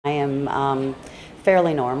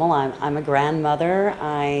fairly normal. I'm a grandmother.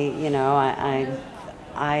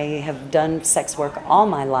 I have done sex work all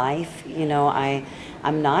my life.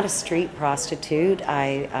 I'm not a street prostitute.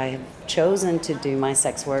 I have chosen to do my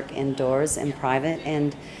sex work indoors in private,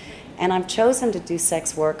 and I've chosen to do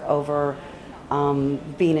sex work over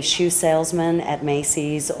being a shoe salesman at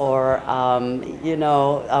Macy's, or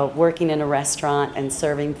working in a restaurant and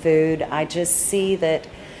serving food. I just see that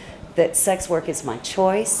sex work is my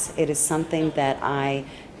choice. It is something that I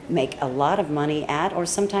make a lot of money at, or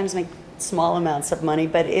sometimes make small amounts of money,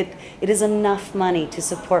 but it is enough money to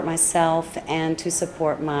support myself and to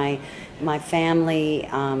support my family,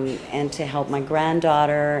 and to help my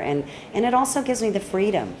granddaughter, and it also gives me the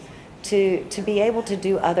freedom to be able to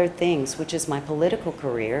do other things, which is my political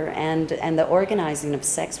career and the organizing of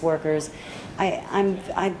sex workers.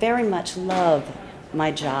 I very much love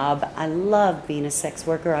my job. I love being a sex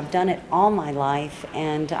worker. I've done it all my life,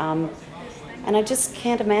 and I just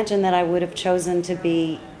can't imagine that I would have chosen to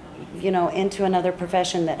be, into another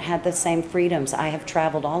profession that had the same freedoms. I have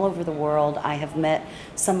traveled all over the world. I have met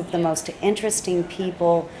some of the most interesting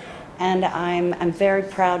people, and I'm very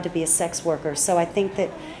proud to be a sex worker. So I think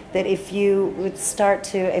that if you would start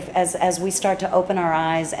to, as we start to open our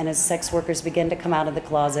eyes, and as sex workers begin to come out of the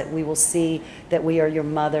closet, we will see that we are your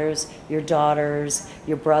mothers, your daughters,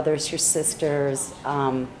 your brothers, your sisters,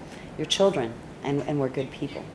 your children, and we're good people.